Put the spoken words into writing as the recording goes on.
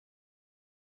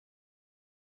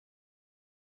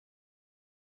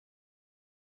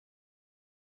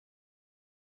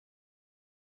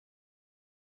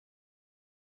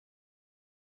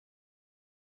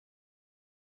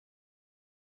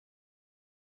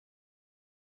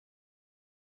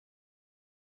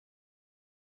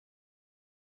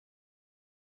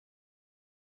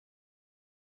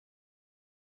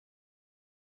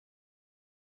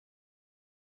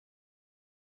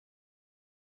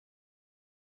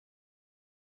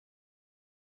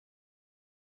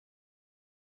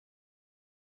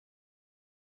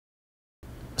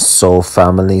Soul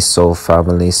family, soul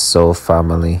family, soul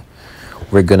family.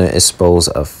 We're gonna expose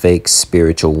a fake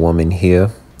spiritual woman here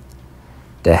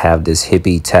that have this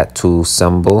hippie tattoo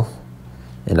symbol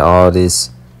and all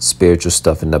this spiritual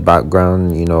stuff in the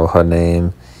background. You know her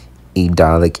name,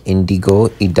 EidolicIndigo,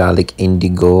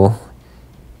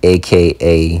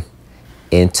 aka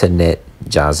Internet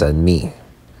Jazami.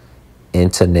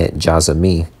 Internet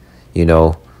Jazami. You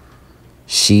know,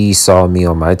 she saw me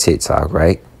on my TikTok,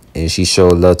 right? And she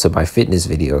showed love to my fitness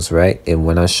videos, right? And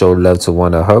when I showed love to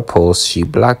one of her posts, she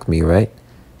blocked me, right?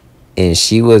 And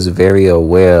she was very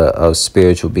aware of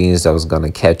spiritual beings that was going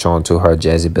to catch on to her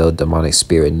Jezebel demonic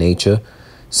spirit nature.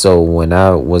 So when I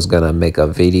was going to make a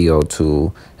video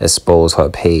to expose her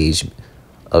page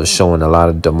of showing a lot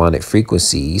of demonic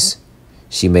frequencies,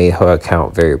 she made her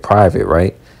account very private,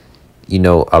 right? You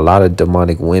know, a lot of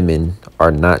demonic women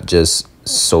are not just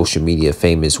social media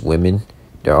famous women.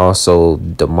 They're also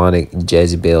demonic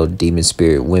Jezebel demon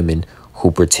spirit women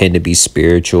who pretend to be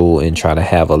spiritual and try to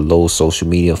have a low social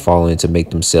media following to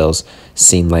make themselves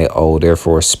seem like, oh, they're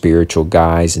for spiritual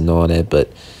guys and all that.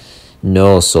 But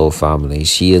no, soul family,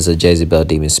 she is a Jezebel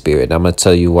demon spirit. And I'm going to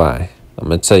tell you why. I'm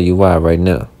going to tell you why right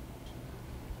now.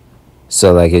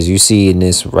 So like, as you see in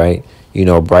this, right, you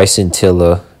know, Bryson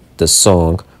Tiller, the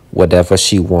song, Whatever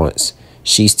She Wants,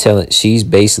 she's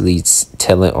basically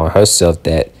telling on herself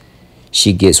that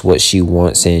she gets what she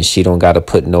wants and she don't got to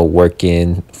put no work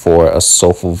in for a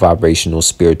soulful, vibrational,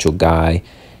 spiritual guy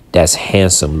that's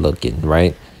handsome looking,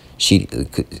 right?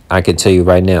 I can tell you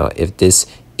right now, if this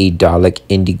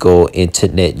EidolicIndigo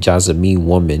Internet Jazami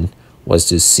woman was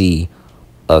to see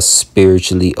a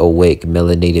spiritually awake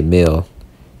melanated male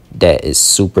that is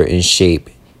super in shape,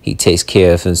 he takes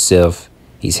care of himself,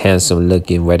 he's handsome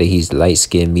looking, whether he's light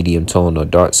skin, medium tone, or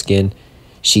dark skin,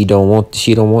 she don't want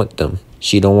them.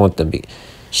 She don't want them.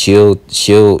 She'll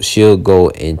go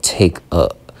and take a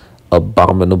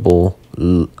abominable,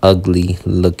 ugly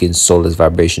looking soulless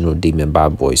vibrational demon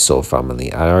bad boy soul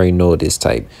family. I already know this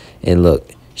type. And look,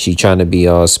 she trying to be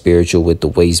all spiritual with the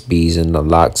waist beads and the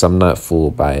locks. I'm not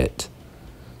fooled by it.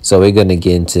 So we're gonna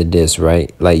get into this,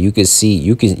 right? Like you can see,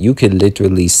 you can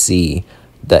literally see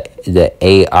the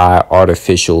AI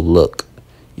artificial look.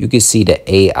 You can see the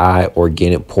AI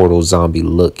organic portal zombie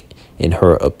look in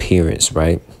her appearance,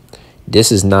 right?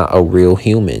 This is not a real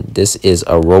human. This is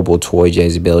a robo-toy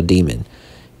Jezebel demon.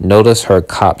 Notice her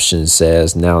caption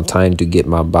says, now time to get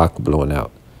my back blown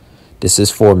out. This is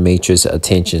for Matrix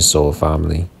attention, soul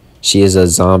family. She is a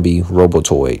zombie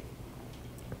robotoid.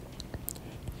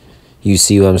 You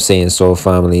see what I'm saying, soul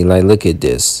family? Like, look at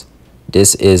this.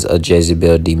 This is a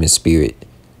Jezebel demon spirit.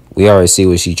 We already see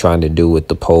what she's trying to do with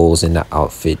the pose and the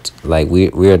outfit. Like, we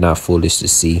are not foolish to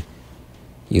see.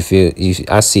 I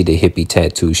see the hippie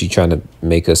tattoo. She trying to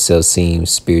make herself seem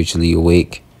spiritually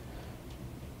awake.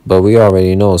 But we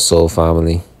already know, soul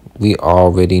family. We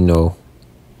already know.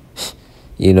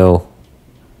 You know.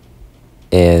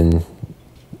 And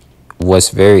what's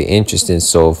very interesting,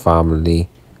 soul family,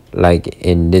 like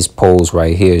in this pose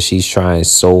right here, she's trying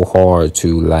so hard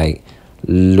to like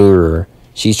lure.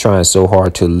 She's trying so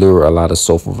hard to lure a lot of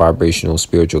soulful vibrational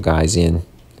spiritual guys in.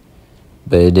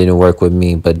 But it didn't work with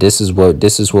me. But this is what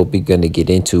we're gonna get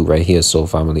into right here, soul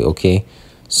family. Okay,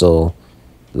 so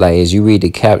like as you read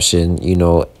the caption, you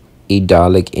know,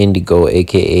 EidolicIndigo,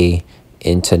 aka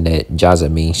Internet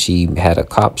Jazami, she had a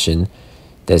caption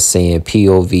that's saying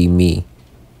POV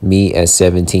me at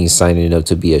 17 signing up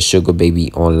to be a sugar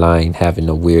baby online, having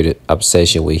a weird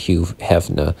obsession with Hugh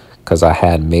Hefner because I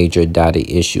had major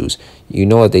daddy issues. You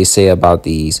know what they say about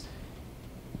these?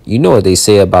 You know what they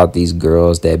say about these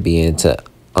girls that be into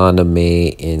anime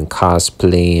and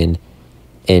cosplaying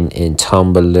and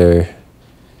Tumblr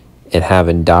and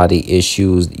having daddy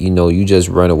issues? You know, you just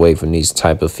run away from these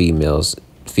type of females.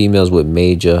 Females with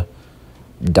major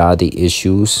daddy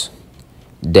issues.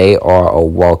 They are a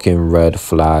walking red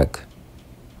flag.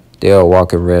 They are a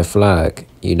walking red flag.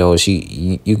 You know,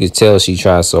 you could tell she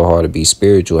tries so hard to be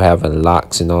spiritual, having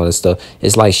locks and all this stuff.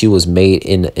 It's like she was made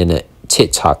in a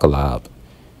TikTok lab.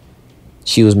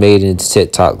 She was made in a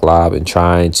TikTok lab and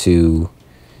trying to,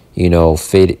 you know,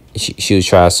 fit. She was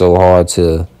trying so hard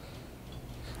to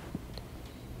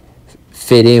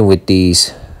fit in with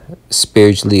these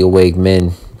spiritually awake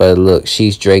men. But look,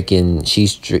 she's drinking.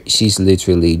 She's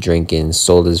literally drinking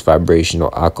soulless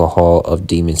vibrational alcohol of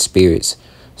demon spirits.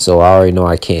 So I already know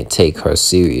I can't take her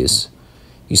serious.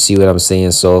 You see what I'm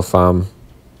saying, soul fam?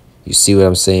 You see what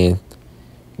I'm saying?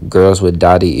 Girls with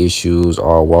daddy issues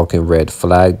are a walking red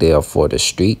flag. They are for the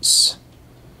streets.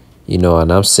 You know,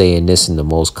 and I'm saying this in the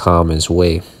most calmest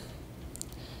way.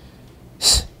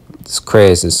 It's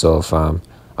crazy, soul fam.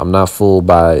 I'm not fooled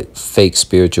by fake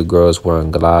spiritual girls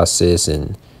wearing glasses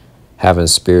and having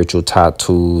spiritual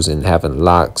tattoos and having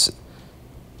locks,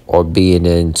 or being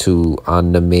into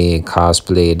anime and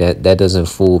cosplay. That doesn't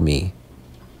fool me.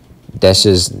 That's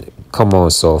just, come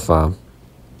on, Soul Fam.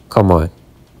 Come on.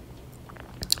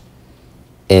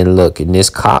 And look, in this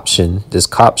caption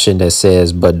that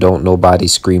says, but don't nobody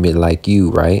scream it like you,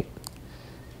 right?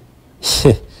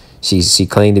 She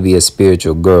claimed to be a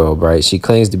spiritual girl, right? She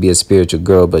claims to be a spiritual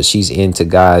girl, but she's into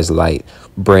guys like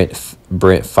Brent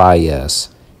Faiyaz.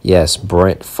 Yes,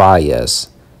 Brent Faiyaz.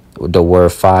 The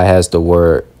word Phi has the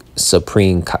word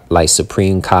supreme, like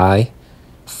Supreme Kai.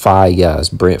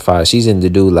 Faiyaz, Brent Faiyaz. She's into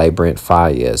dude like Brent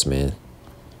Faiyaz, man.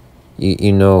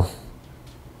 You know.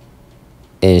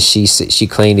 And she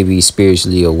claimed to be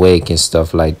spiritually awake and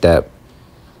stuff like that,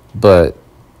 but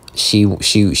she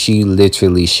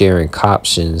literally sharing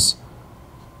captions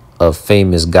of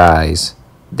famous guys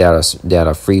that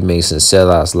are Freemason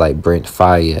sellouts like Brent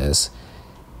Faiyaz,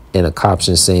 in a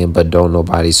caption saying, but don't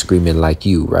nobody screaming like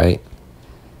you, right?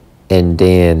 And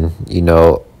then, you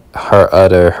know, her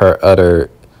other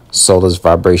soulless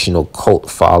vibrational cult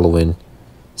following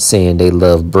saying they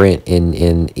love Brent in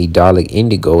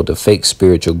EidolicIndigo, the fake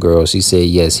spiritual girl. She said,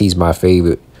 yes, he's my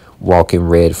favorite walking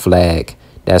red flag.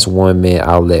 That's one man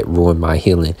I'll let ruin my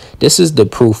healing. This is the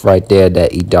proof right there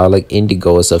that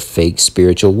EidolicIndigo is a fake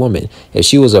spiritual woman. If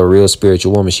she was a real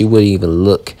spiritual woman, she wouldn't even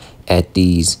look at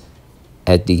these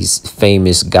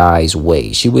famous guys'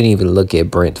 way. She wouldn't even look at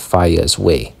Brent Faiyaz's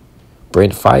way.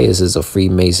 Brent Faiyaz is a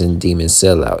Freemason demon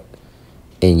sellout.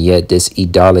 And yet this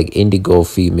EidolicIndigo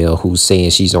female who's saying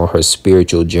she's on her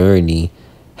spiritual journey,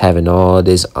 having all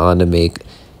this anime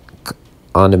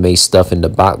stuff in the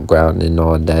background and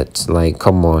all that, like,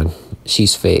 come on,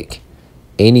 she's fake.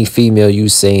 Any female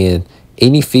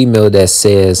that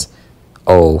says,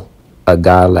 oh, a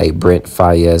guy like Brent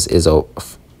Faiyaz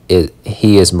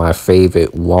he is my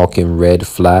favorite walking red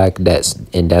flag,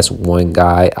 that's one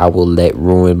guy I will let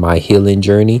ruin my healing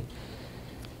journey.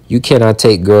 You cannot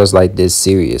take girls like this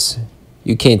serious.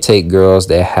 You can't take girls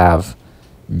that have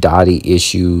daddy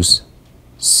issues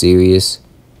serious.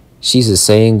 She's the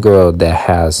same girl that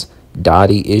has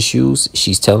daddy issues.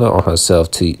 She's telling on herself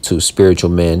to spiritual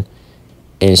men.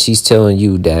 And she's telling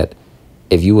you that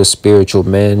if you were spiritual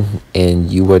man and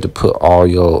you were to put all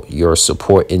your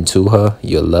support into her,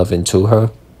 your love into her,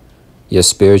 your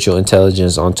spiritual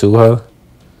intelligence onto her,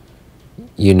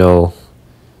 you know,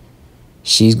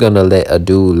 she's gonna let a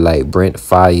dude like Brent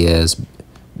Faiyaz,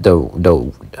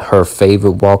 her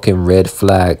favorite walking red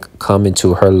flag, come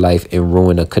into her life and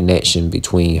ruin a connection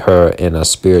between her and a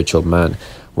spiritual man,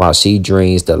 while she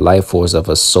drains the life force of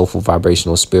a soulful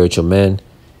vibrational spiritual man,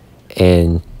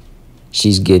 and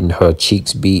she's getting her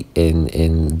cheeks beat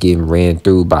and getting ran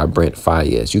through by Brent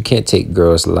Faiyaz. You can't take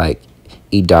girls like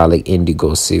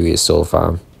EidolicIndigo serious, Soul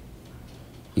Fam.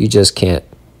 You just can't.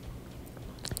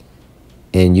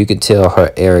 And you can tell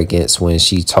her arrogance when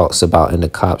she talks about in the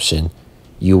caption,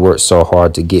 you worked so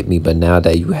hard to get me, but now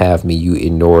that you have me, you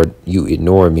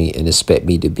ignore me and expect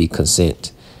me to be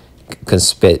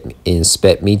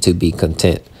expect me to be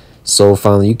content. So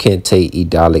finally, you can't take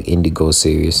EidolicIndigo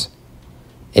serious.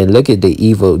 And look at the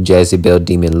evil Jezebel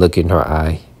demon look in her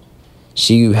eye.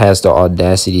 She has the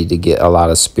audacity to get a lot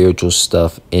of spiritual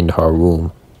stuff in her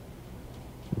room,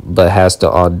 but has the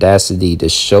audacity to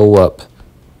show up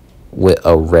with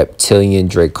a reptilian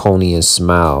draconian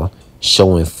smile,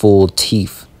 showing full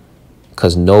teeth,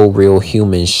 because no real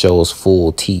human shows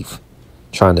full teeth,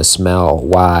 trying to smile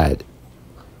wide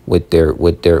with their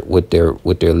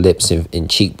lips and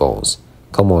cheekbones.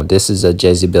 Come on, this is a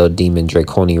Jezebel demon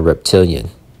draconian reptilian.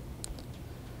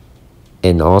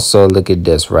 And also look at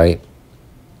this, right?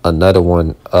 Another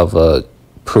one of a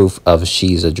proof of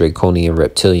she's a draconian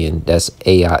reptilian. That's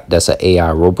AI. That's an AI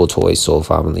robotoid soul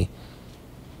family.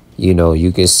 You know,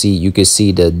 you can see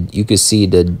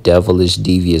the devilish,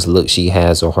 devious look she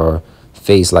has on her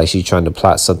face, like she's trying to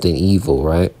plot something evil,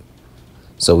 right?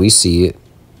 So we see it.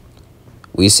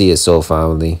 We see it, soul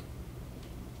family.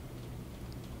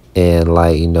 And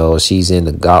like, you know, she's in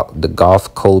the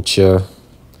goth culture.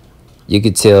 You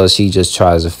could tell she just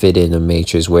tries to fit in the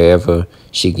matrix wherever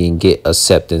she can get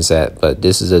acceptance at. But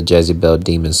this is a Jezebel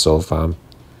demon, soul fam.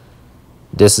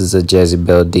 This is a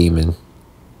Jezebel demon.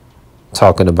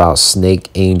 Talking about snake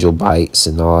angel bites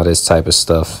and all this type of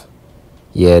stuff.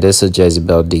 Yeah, this is a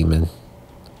Jezebel demon.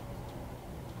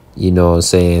 You know what I'm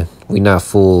saying? We're not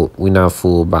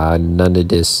fooled by none of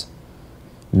this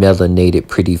melanated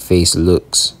pretty face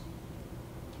looks.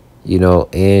 You know,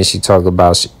 and she talk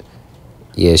about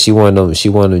she one of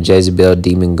them Jezebel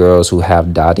demon girls who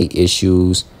have daddy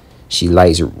issues. She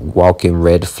likes walking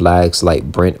red flags like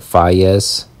Brent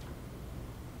Faiyaz,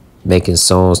 making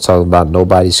songs talking about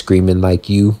nobody screaming like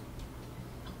you.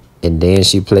 And then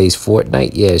she plays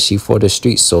Fortnite. Yeah, she for the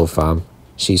streets, so fam.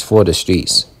 She's for the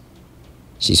streets.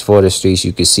 She's for the streets.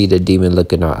 You can see the demon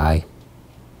look in her eye.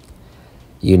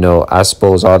 You know, I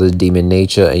suppose all the demon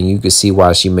nature, and you can see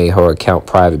why she made her account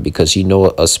private, because she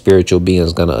know a spiritual being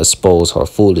is going to expose her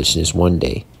foolishness one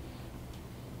day.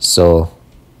 So,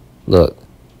 look,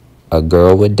 a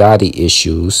girl with daddy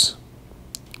issues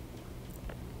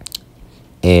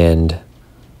and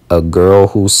a girl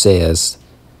who says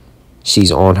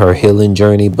she's on her healing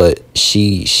journey, but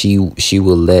she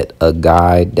will let a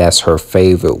guy that's her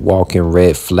favorite walking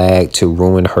red flag to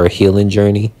ruin her healing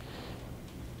journey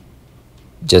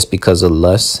just because of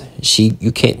lust.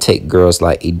 You can't take girls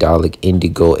like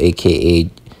EidolicIndigo, aka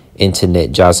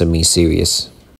Internet Jasmine, serious.